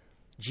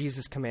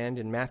Jesus' command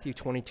in Matthew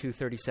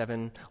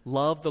 22:37,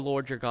 love the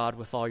Lord your God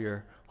with all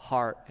your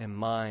heart and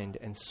mind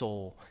and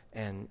soul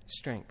and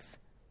strength.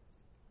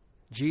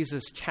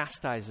 Jesus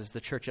chastises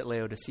the church at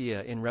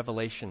Laodicea in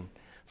Revelation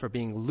for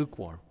being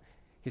lukewarm.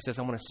 He says,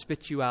 I'm going to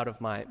spit you out of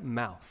my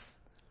mouth.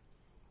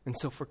 And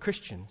so for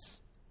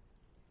Christians,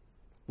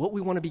 what we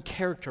want to be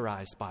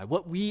characterized by,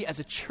 what we as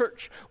a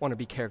church want to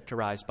be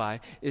characterized by,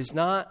 is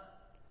not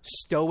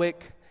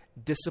stoic,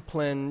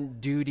 discipline,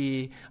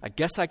 duty. I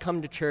guess I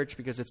come to church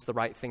because it's the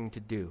right thing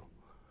to do.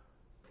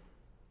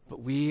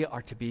 But we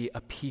are to be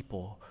a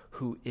people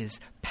who is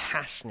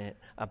passionate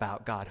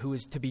about God, who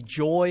is to be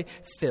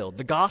joy-filled.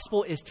 The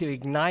gospel is to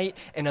ignite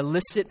and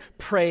elicit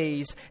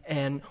praise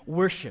and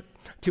worship.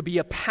 To be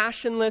a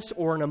passionless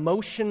or an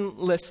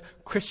emotionless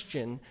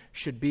Christian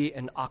should be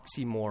an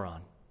oxymoron.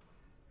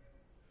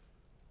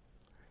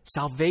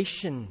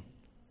 Salvation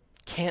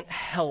can't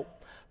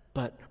help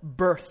but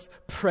birth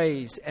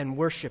praise and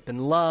worship and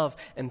love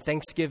and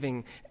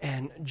thanksgiving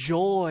and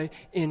joy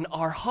in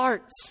our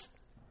hearts.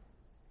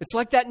 It's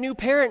like that new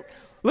parent.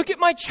 Look at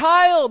my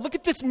child. Look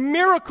at this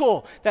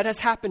miracle that has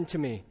happened to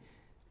me.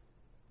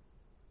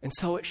 And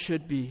so it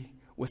should be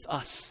with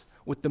us,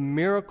 with the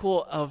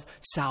miracle of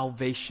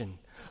salvation.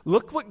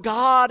 Look what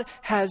God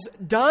has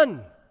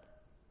done.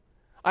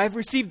 I have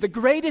received the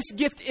greatest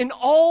gift in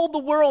all the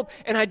world,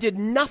 and I did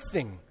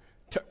nothing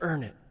to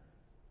earn it.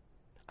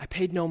 I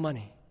paid no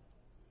money.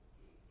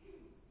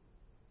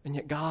 And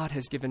yet God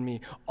has given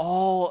me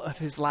all of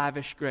his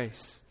lavish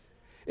grace.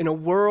 In a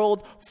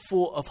world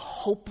full of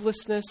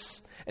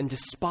hopelessness and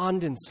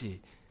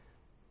despondency,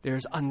 there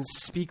is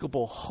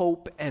unspeakable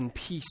hope and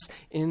peace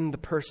in the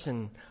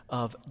person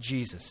of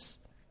Jesus.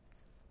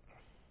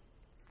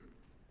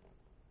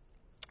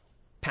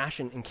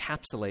 Passion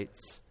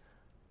encapsulates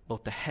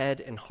both the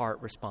head and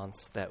heart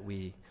response that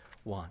we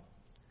want.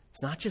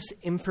 It's not just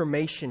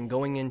information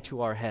going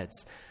into our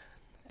heads,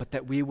 but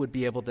that we would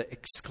be able to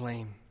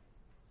exclaim,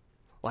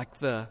 like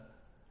the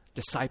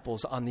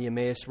disciples on the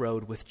Emmaus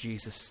Road with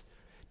Jesus,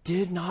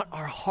 did not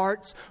our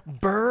hearts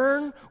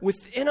burn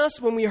within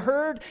us when we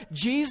heard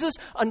Jesus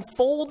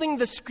unfolding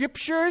the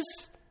scriptures?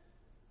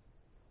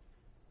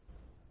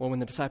 Well, when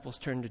the disciples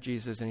turned to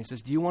Jesus and he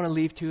says, do you want to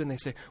leave too? And they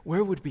say,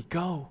 where would we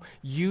go?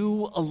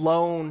 You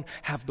alone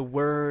have the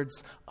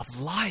words of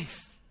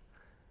life.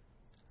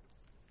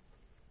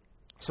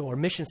 So our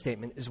mission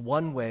statement is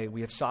one way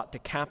we have sought to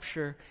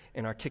capture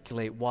and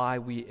articulate why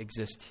we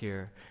exist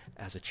here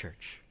as a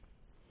church.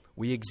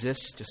 We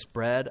exist to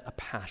spread a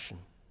passion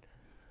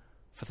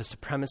for the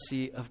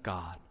supremacy of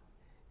God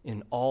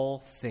in all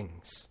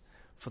things,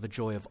 for the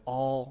joy of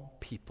all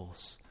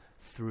peoples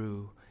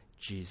through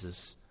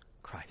Jesus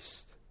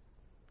Christ.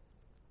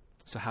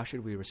 So how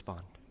should we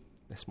respond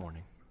this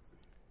morning?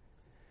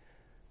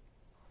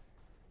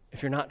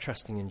 If you're not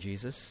trusting in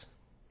Jesus,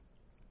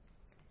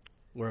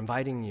 we're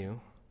inviting you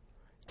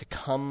to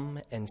come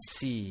and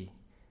see,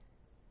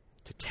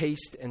 to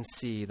taste and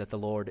see that the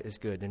Lord is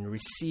good and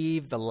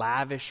receive the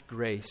lavish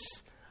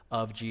grace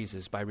of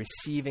Jesus by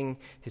receiving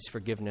his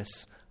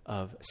forgiveness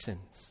of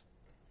sins.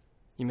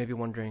 You may be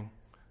wondering,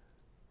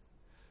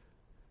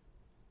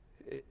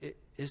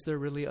 is there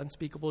really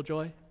unspeakable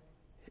joy?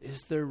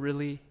 Is there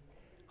really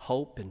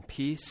hope and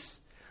peace?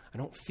 I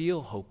don't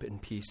feel hope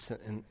and peace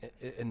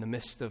in the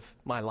midst of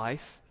my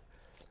life.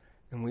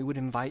 And we would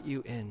invite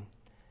you in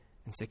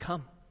and say,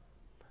 come.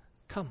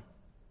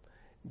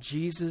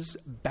 Jesus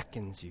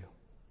beckons you.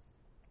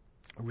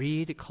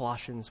 Read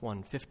Colossians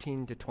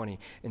 1:15-20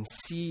 and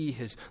see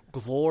his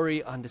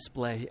glory on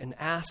display and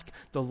ask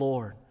the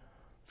Lord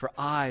for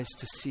eyes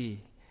to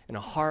see and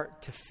a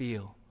heart to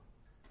feel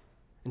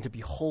and to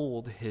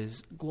behold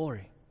his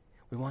glory.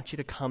 We want you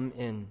to come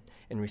in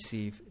and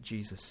receive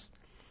Jesus.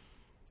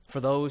 For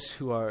those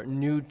who are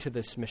new to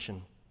this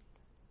mission,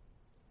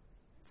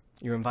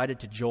 you're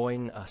invited to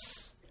join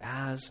us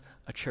as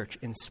a church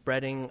in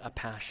spreading a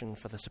passion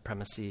for the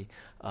supremacy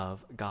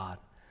of God.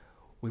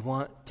 We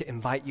want to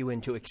invite you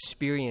into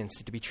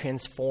experience, to be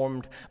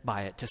transformed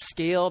by it, to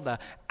scale the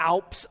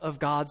Alps of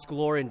God's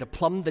glory and to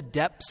plumb the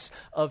depths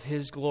of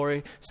his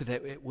glory so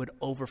that it would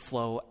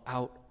overflow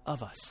out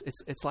of us.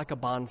 It's like a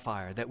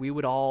bonfire, that we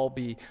would all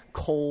be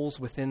coals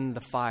within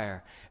the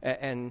fire.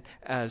 And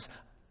as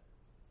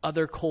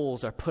other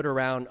coals are put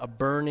around a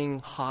burning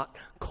hot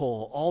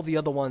coal, all the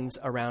other ones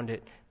around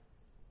it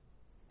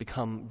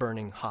become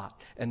burning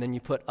hot. And then you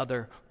put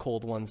other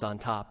cold ones on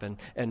top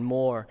and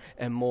more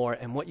and more.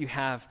 And what you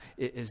have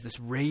is this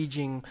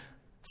raging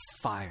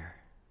fire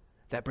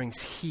that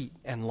brings heat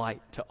and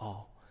light to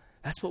all.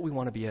 That's what we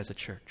want to be as a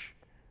church.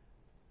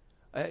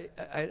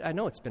 I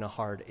know it's been a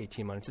hard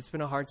 18 months. It's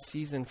been a hard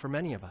season for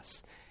many of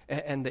us.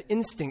 And the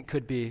instinct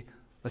could be,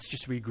 let's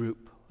just regroup.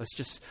 Let's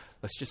just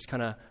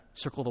kind of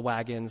circle the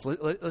wagons.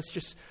 Let's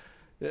just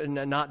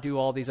not do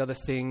all these other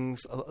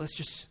things. Let's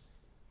just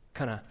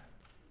kind of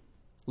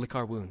lick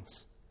our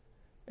wounds.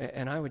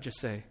 And I would just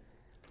say,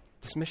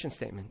 this mission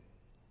statement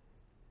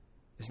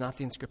is not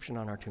the inscription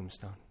on our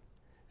tombstone.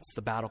 It's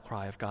the battle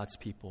cry of God's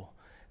people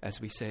as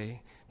we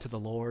say to the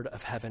Lord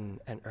of heaven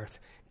and earth,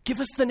 give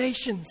us the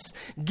nations,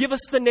 give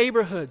us the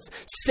neighborhoods,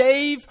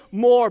 save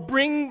more,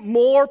 bring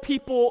more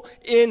people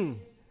in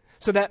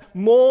so that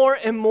more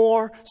and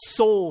more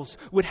souls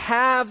would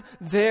have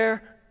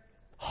their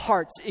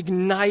hearts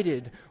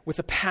ignited with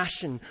a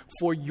passion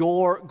for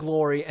your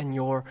glory and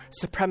your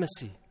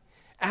supremacy.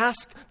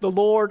 Ask the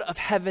Lord of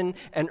heaven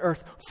and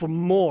earth for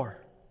more,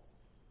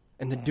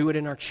 and then do it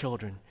in our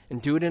children, and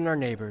do it in our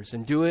neighbors,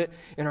 and do it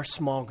in our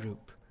small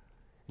group,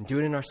 and do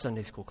it in our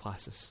Sunday school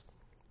classes.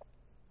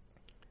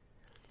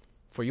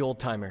 For you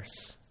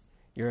old-timers,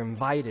 you're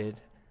invited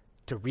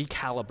to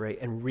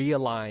recalibrate and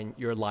realign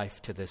your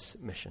life to this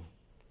mission.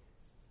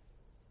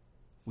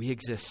 We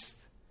exist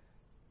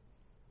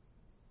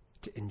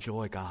to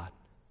enjoy God,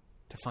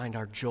 to find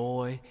our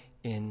joy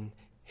in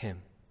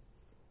Him.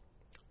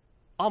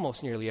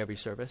 Almost nearly every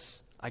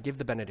service, I give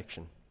the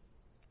benediction.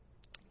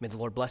 May the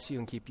Lord bless you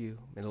and keep you.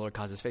 May the Lord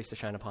cause His face to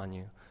shine upon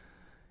you.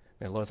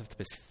 May the Lord lift up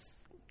His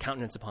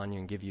countenance upon you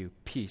and give you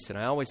peace. And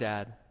I always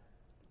add,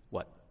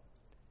 what?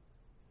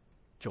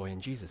 Joy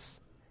in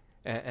Jesus.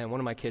 And one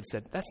of my kids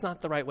said, that's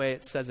not the right way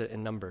it says it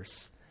in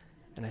Numbers.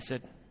 And I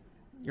said,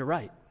 you're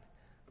right.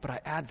 But I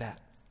add that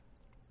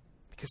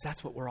because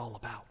that's what we're all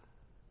about.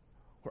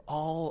 We're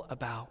all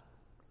about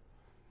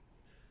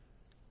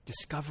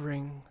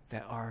discovering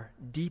that our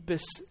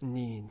deepest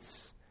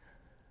needs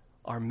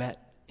are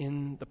met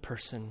in the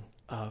person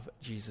of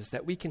Jesus,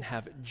 that we can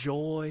have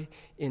joy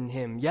in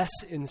Him. Yes,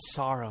 in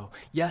sorrow.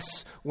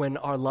 Yes, when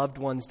our loved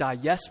ones die.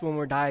 Yes, when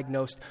we're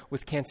diagnosed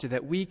with cancer,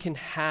 that we can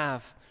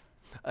have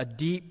a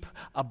deep,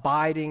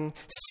 abiding,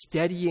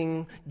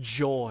 steadying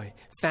joy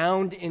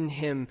found in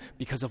Him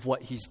because of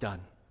what He's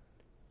done.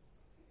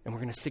 And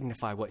we're going to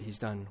signify what He's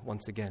done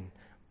once again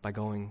by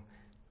going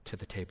to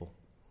the table.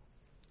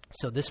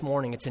 So this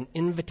morning, it's an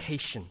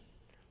invitation.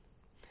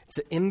 It's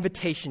an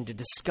invitation to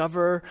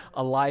discover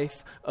a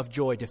life of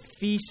joy, to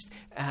feast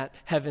at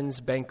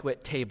heaven's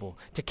banquet table,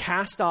 to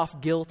cast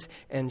off guilt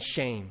and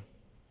shame,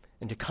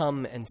 and to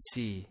come and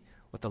see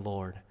what the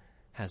Lord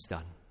has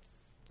done.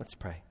 Let's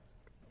pray.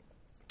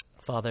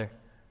 Father,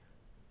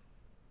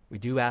 we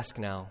do ask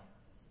now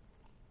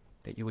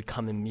that you would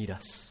come and meet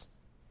us.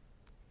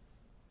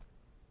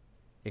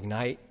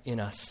 Ignite in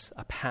us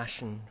a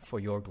passion for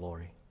your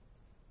glory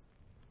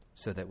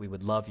so that we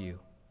would love you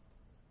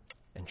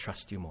and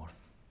trust you more.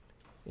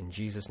 In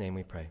Jesus' name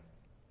we pray.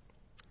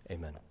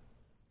 Amen.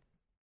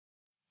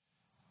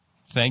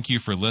 Thank you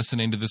for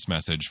listening to this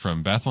message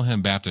from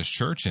Bethlehem Baptist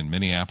Church in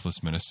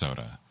Minneapolis,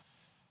 Minnesota.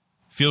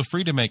 Feel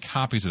free to make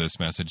copies of this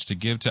message to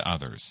give to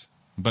others,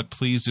 but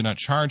please do not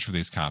charge for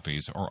these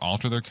copies or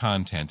alter their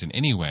content in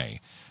any way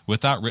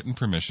without written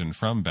permission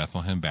from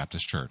Bethlehem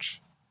Baptist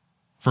Church.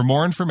 For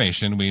more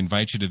information, we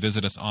invite you to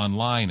visit us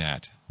online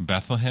at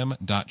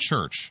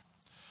bethlehem.church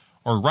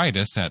or write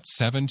us at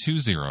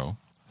 720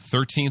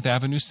 13th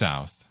Avenue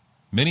South,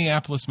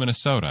 Minneapolis,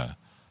 Minnesota,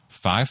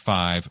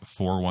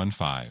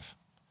 55415.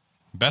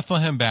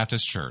 Bethlehem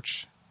Baptist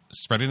Church,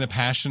 spreading a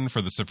passion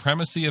for the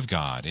supremacy of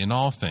God in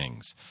all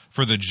things,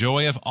 for the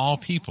joy of all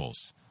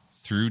peoples,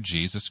 through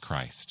Jesus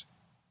Christ.